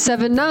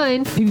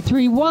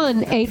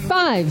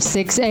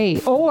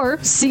 479-231-8568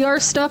 or see our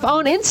stuff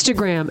on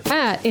Instagram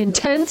at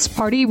Intense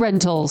Party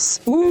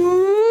Rentals.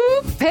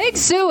 Ooh, Pig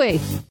Suey.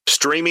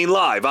 Streaming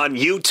live on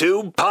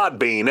YouTube,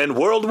 Podbean, and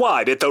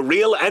worldwide at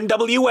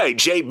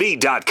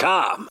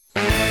therealnwajb.com.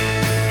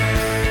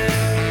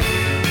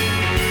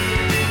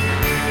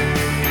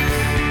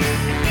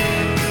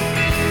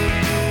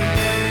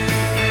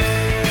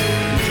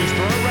 Just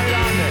throw it right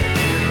on there.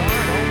 In your car,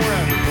 home,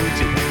 wherever.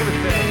 Bluetooth. Look at the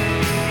thing.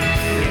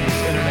 In this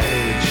internet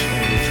age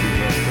in which we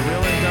live. The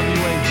Real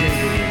NWA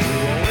JB. We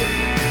roll it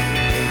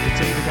and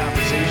continue the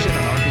conversation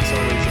on Arkansas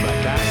Razorback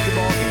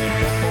basketball and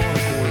football, and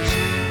of course,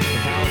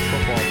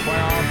 football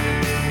playoff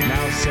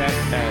now set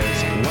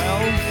as well.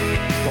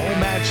 Bowl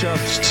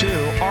matchups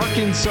too.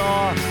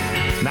 Arkansas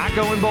not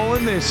going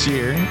bowling this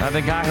year. I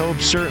think high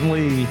hopes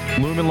certainly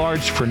looming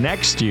large for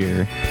next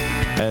year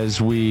as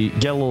we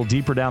get a little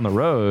deeper down the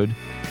road.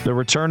 The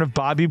return of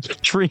Bobby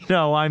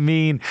Petrino. I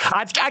mean,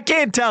 I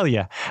can't tell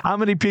you how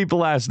many people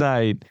last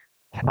night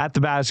at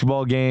the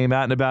basketball game,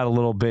 out and about a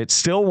little bit,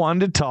 still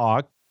wanted to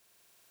talk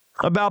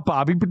about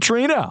Bobby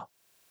Petrino.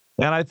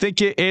 And I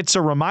think it's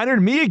a reminder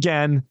to me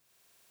again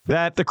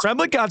that the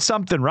Kremlin got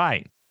something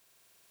right.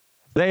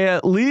 They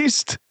at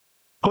least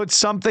put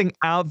something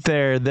out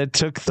there that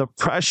took the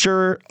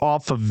pressure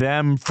off of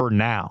them for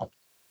now.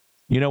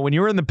 You know, when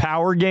you're in the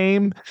power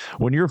game,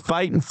 when you're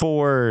fighting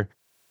for,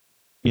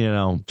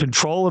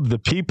 control of the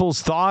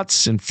people's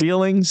thoughts and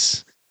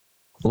feelings,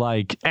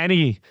 like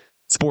any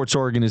sports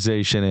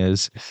organization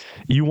is,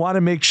 you want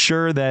to make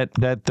sure that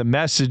the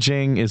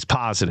messaging is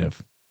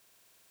positive,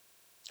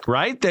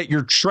 right? That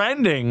you're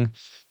trending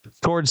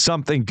towards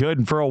something good.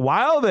 And for a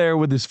while there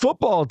with this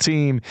football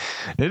team,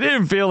 it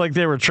didn't feel like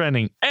they were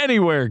trending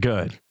anywhere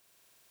good.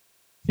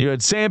 You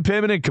had Sam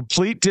Pittman in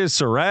complete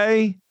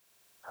disarray.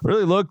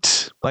 Really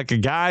looked like a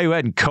guy who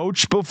hadn't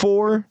coached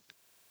before.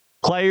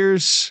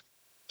 Players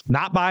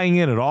not buying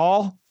in at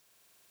all.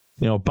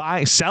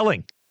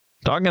 Selling.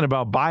 Talking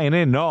about buying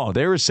in. No,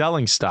 they were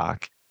selling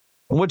stock.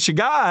 And what you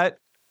got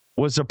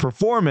was a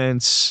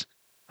performance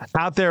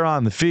out there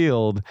on the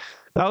field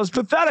that was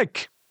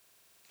pathetic.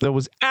 That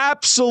was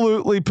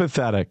absolutely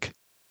pathetic.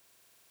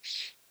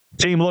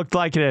 Team looked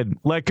like it had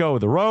let go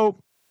of the rope.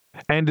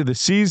 End of the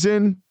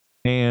season.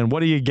 And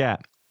what do you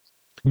get?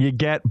 You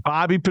get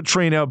Bobby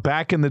Petrino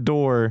back in the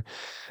door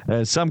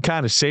as some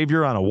kind of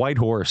savior on a white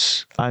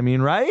horse. I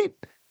mean, right?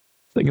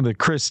 Think of the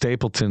Chris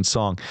Stapleton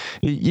song.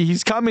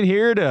 He's coming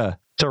here to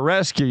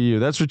rescue you.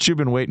 That's what you've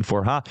been waiting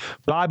for, huh?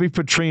 Bobby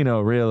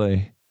Petrino,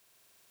 really?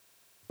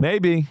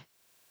 Maybe.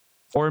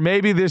 Or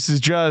maybe this is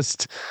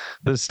just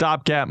the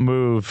stopgap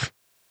move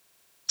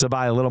to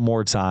buy a little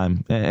more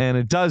time. And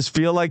it does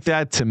feel like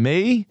that to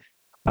me.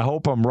 I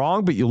hope I'm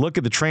wrong, but you look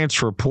at the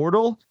transfer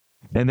portal,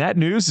 and that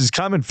news is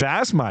coming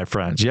fast, my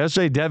friends.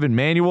 Yesterday, Devin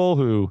Manuel,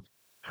 who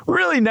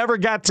really never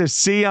got to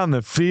see on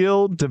the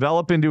field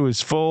develop into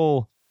his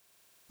full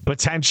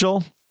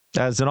potential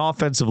as an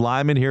offensive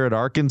lineman here at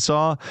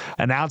Arkansas,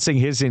 announcing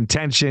his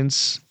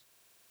intentions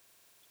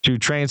to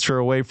transfer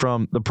away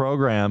from the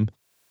program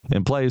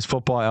and play his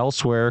football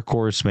elsewhere. Of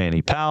course,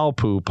 Manny Powell,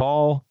 Pooh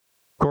Paul,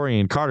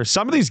 Corian Carter.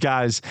 Some of these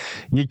guys,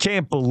 you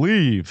can't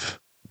believe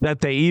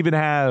that they even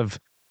have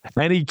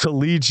any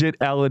collegiate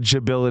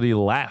eligibility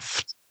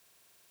left.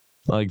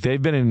 Like,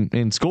 they've been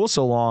in school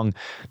so long,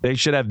 they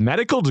should have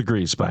medical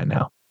degrees by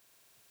now.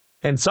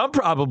 And some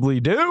probably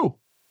do.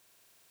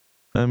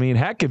 I mean,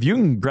 heck, if you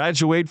can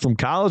graduate from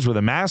college with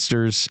a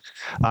master's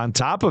on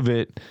top of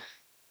it,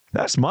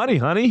 that's money,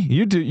 honey.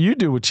 You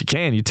do what you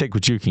can. You take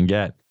what you can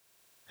get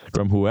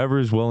from whoever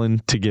is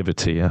willing to give it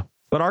to you.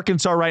 But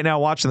Arkansas right now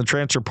watching the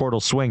transfer portal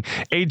swing.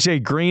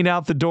 AJ Green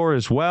out the door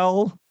as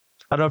well.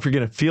 I don't know if you're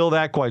going to feel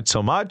that quite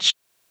so much.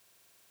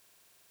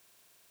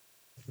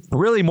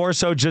 Really more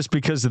so just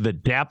because of the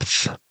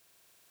depth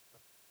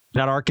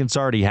that Arkansas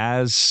already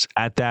has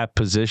at that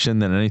position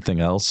than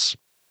anything else.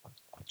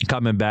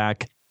 Coming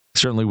back,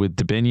 certainly with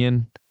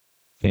Dubinion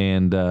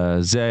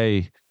and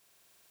Zay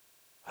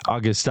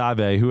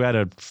Augustave, who had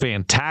a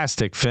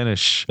fantastic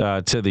finish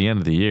to the end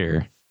of the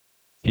year.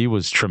 He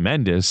was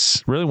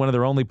tremendous. Really one of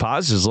their only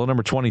positives. Little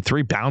number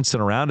 23 bouncing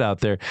around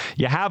out there.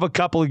 You have a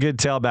couple of good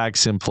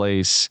tailbacks in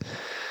place.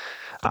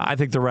 I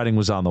think the writing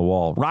was on the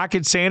wall.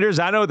 Rocket Sanders,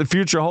 I know what the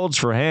future holds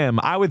for him.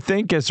 I would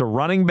think as a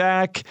running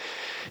back,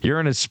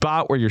 you're in a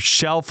spot where your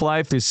shelf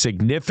life is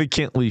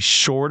significantly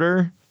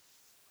shorter.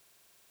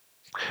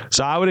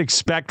 So I would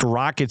expect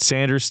Rocket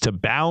Sanders to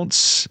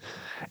bounce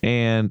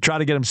and try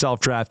to get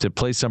himself drafted,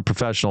 play some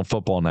professional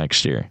football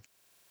next year.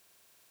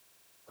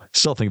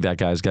 Still think that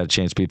guy's got a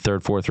chance to be a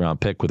third, fourth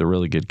round pick with a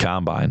really good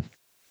combine.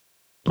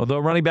 Although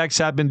running backs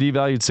have been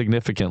devalued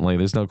significantly,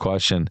 there's no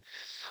question,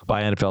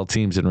 by NFL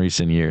teams in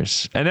recent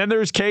years. And then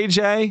there's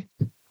KJ.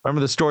 Remember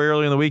the story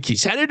earlier in the week?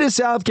 He's headed to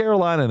South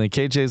Carolina, and then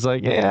KJ's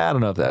like, yeah, I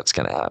don't know if that's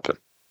going to happen.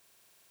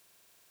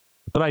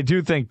 But I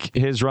do think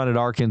his run at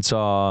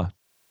Arkansas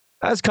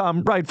has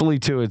come rightfully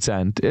to its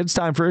end. It's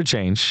time for a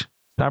change.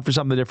 Time for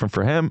something different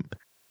for him.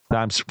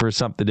 Time for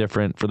something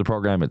different for the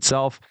program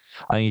itself.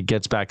 I think it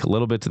gets back a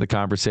little bit to the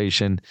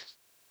conversation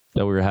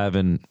that we were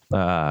having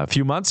a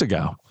few months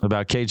ago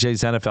about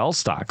KJ's NFL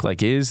stock.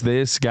 Like, is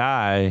this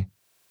guy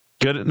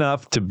good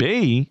enough to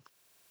be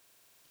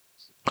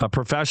a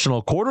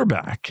professional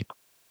quarterback?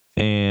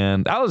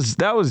 And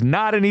that was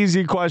not an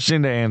easy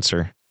question to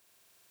answer.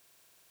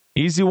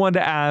 Easy one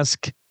to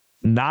ask,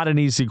 not an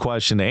easy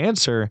question to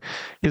answer,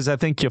 because I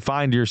think you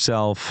find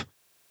yourself,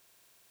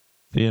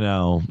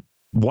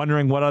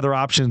 wondering what other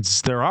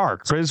options there are.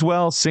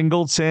 Criswell,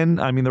 Singleton.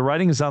 I mean, the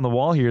writing is on the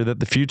wall here that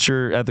the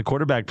future at the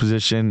quarterback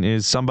position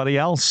is somebody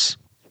else.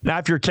 Now,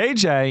 if you're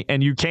KJ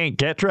and you can't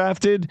get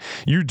drafted,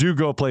 you do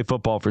go play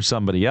football for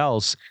somebody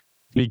else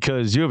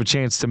because you have a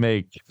chance to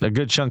make a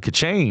good chunk of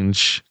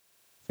change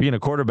being a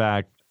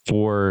quarterback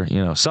for,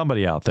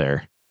 somebody out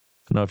there.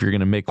 I don't know if you're going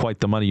to make quite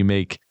the money you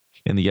make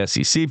in the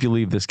SEC if you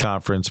leave this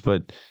conference,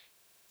 but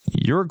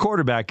you're a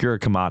quarterback, you're a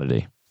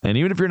commodity. And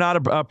even if you're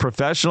not a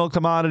professional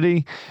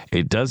commodity,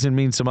 it doesn't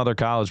mean some other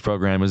college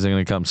program isn't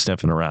going to come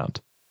sniffing around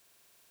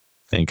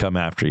and come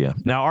after you.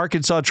 Now,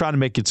 Arkansas trying to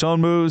make its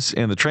own moves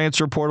in the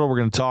transfer portal. We're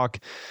going to talk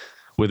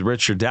with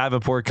Richard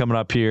Davenport coming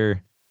up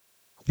here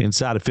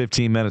inside of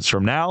 15 minutes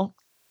from now.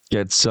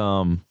 Get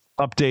some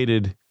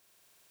updated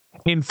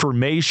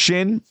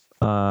information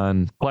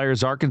on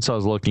players Arkansas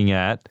is looking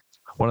at.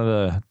 One of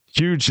the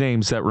huge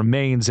names that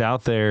remains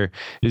out there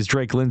is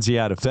Drake Lindsey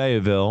out of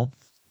Fayetteville.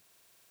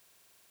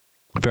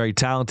 Very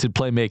talented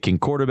playmaking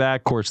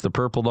quarterback. Of course, the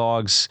Purple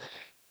Dogs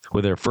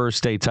with their first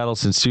state title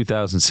since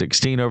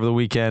 2016 over the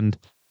weekend.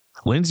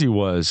 Lindsey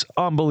was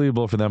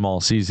unbelievable for them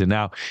all season.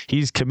 Now,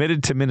 he's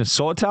committed to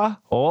Minnesota.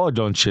 Oh,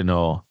 don't you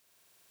know?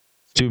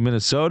 To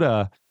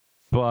Minnesota.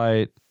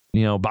 But,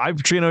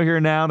 Bobby Petrino here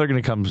now, they're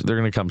going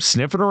to come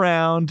sniffing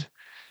around.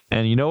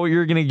 And you know what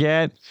you're going to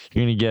get?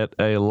 You're going to get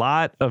a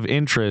lot of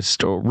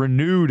interest, or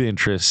renewed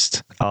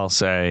interest, I'll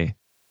say,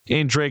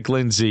 in Drake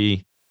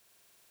Lindsey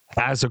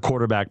as a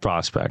quarterback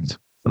prospect.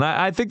 And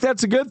I think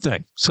that's a good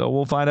thing. So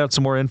we'll find out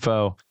some more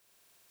info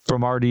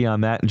from RD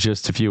on that in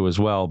just a few as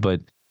well.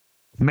 But,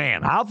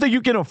 man, I don't think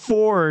you can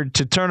afford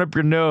to turn up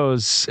your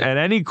nose at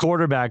any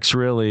quarterbacks,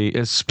 really,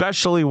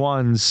 especially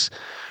ones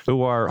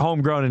who are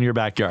homegrown in your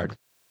backyard.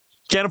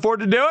 Can't afford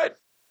to do it?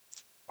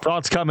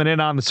 Thoughts coming in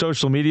on the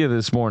social media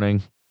this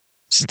morning.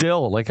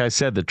 Still, like I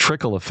said, the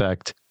trickle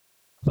effect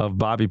of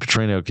Bobby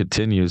Petrino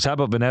continues. How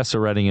about Vanessa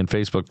Redding in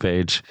Facebook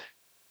page?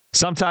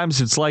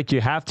 Sometimes it's like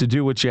you have to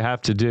do what you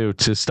have to do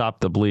to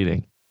stop the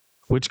bleeding.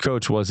 Which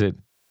coach was it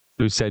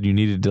who said you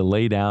needed to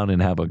lay down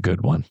and have a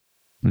good one?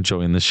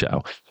 Enjoying the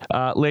show.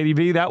 Lady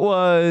V, that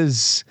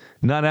was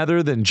none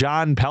other than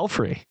John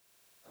Pelfrey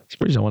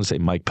some reason I want to say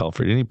Mike Pelfrey.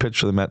 Didn't he pitch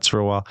for the Mets for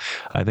a while?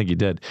 I think he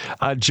did.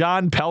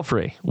 John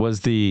Pelfrey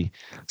was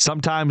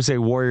sometimes a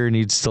warrior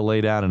needs to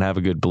lay down and have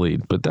a good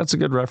bleed, but that's a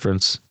good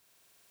reference.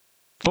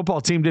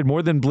 Football team did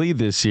more than bleed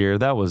this year.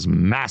 That was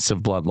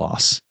massive blood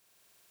loss.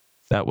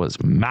 That was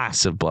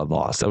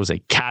a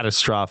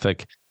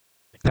catastrophic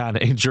kind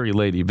of injury,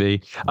 Lady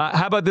B.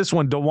 How about this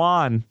one?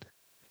 Dewan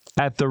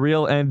at the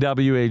Real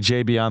NWA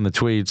JB on the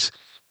tweets.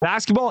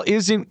 Basketball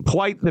isn't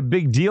quite the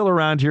big deal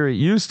around here it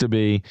used to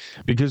be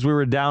because we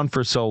were down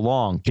for so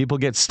long. People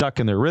get stuck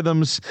in their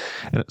rhythms,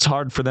 and it's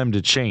hard for them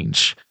to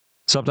change.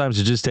 Sometimes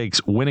it just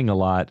takes winning a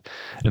lot,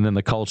 and then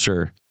the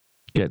culture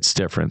gets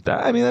different.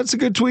 That's a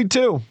good tweet,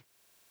 too.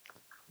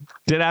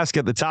 Did ask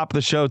at the top of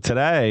the show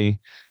today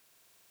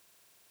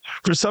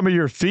for some of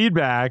your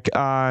feedback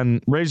on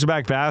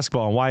Razorback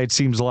basketball and why it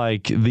seems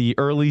like the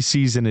early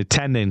season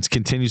attendance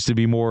continues to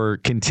be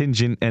more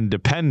contingent and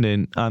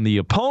dependent on the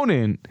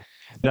opponent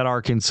that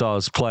Arkansas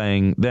is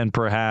playing than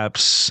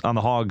perhaps on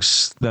the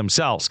Hogs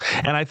themselves.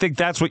 And I think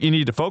that's what you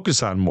need to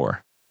focus on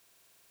more.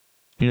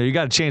 You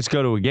got a chance to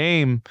go to a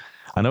game.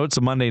 I know it's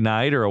a Monday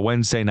night or a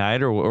Wednesday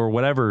night or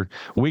whatever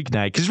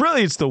weeknight, because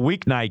really it's the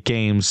weeknight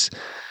games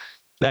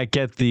that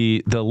get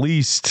the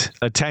least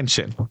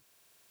attention.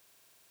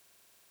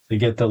 They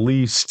get the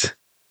least,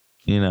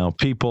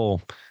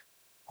 people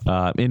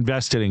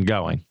invested in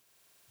going.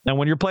 And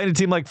when you're playing a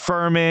team like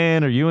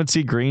Furman or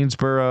UNC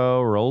Greensboro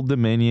or Old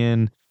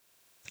Dominion,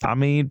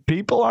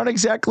 people aren't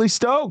exactly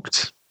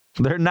stoked.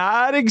 They're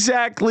not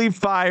exactly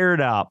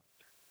fired up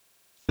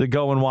to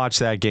go and watch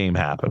that game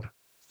happen.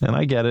 And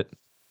I get it.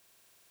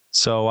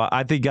 So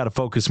I think you got to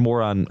focus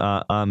more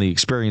on the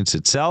experience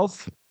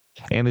itself.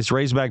 And this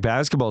Razorback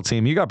basketball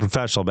team, you got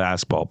professional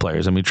basketball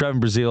players. Trevin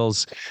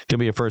Brazil's going to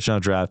be a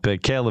first-round draft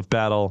pick. Caleb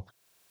Battle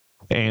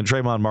and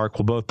Draymond Mark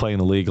will both play in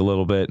the league a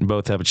little bit and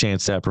both have a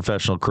chance to have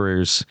professional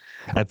careers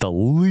at the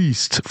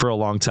least for a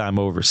long time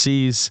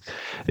overseas.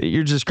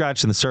 You're just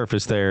scratching the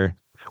surface there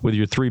with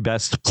your three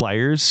best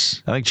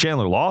players. I think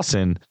Chandler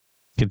Lawson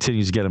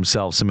continues to get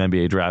himself some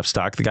NBA draft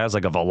stock. The guy's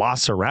like a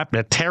velociraptor,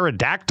 a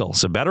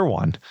pterodactyl's a better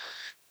one,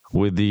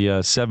 with the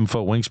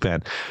 7-foot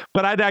wingspan.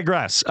 But I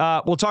digress.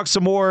 We'll talk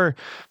some more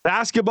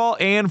basketball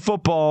and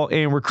football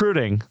and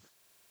recruiting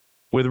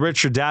with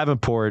Richard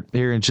Davenport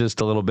here in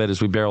just a little bit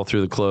as we barrel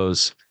through the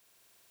close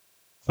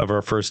of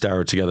our first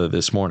hour together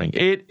this morning.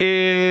 It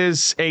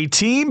is a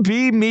Team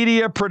B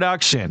media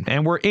production,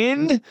 and we're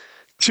into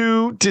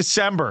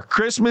December.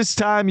 Christmas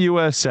time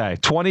USA.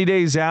 20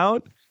 days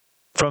out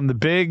from the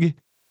big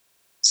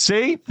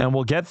C, and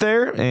we'll get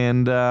there,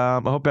 and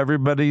I hope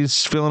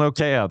everybody's feeling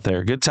okay out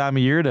there. Good time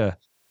of year to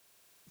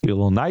be a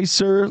little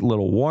nicer, a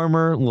little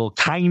warmer, a little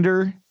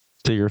kinder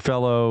to your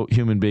fellow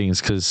human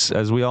beings, because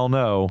as we all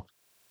know,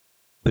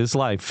 this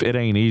life, it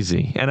ain't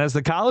easy. And as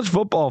the college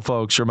football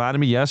folks reminded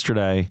me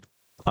yesterday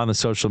on the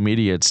social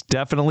media, it's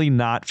definitely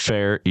not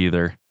fair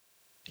either.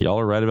 Y'all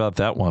are right about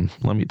that one.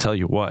 Let me tell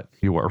you what,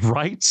 you are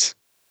right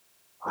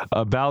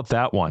about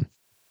that one.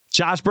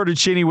 Josh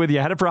Bertuccini with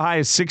you. Headed for a high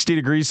of 60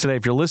 degrees today.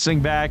 If you're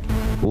listening back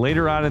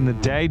later on in the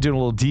day, doing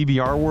a little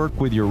DVR work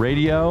with your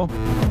radio,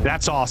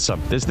 that's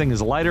awesome. This thing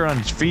is lighter on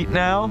its feet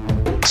now.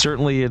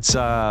 Certainly, it's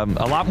a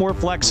lot more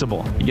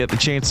flexible. You get the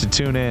chance to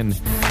tune in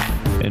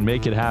and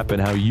make it happen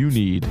how you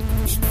need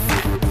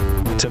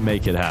to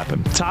make it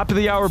happen. Top of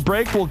the hour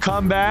break. We'll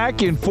come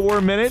back in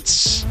 4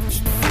 minutes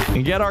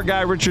and get our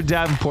guy Richard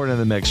Davenport in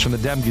the mix from the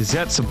Dem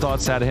Gazette. Some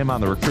thoughts out of him on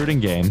the recruiting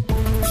game.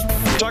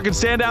 Talking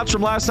standouts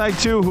from last night,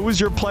 too. Who was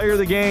your player of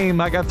the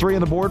game? I got 3 on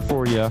the board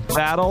for you.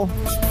 Battle,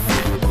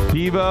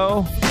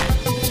 Devo,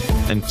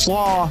 and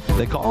Claw.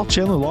 They call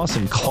Chandler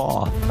Lawson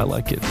Claw. I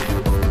like it.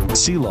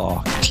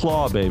 C-Law.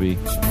 Claw, baby.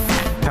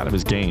 Kind of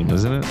his game,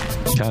 isn't it?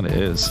 Kind of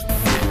is.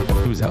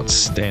 He was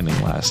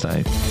outstanding last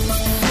night.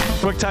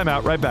 Quick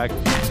timeout. Right back.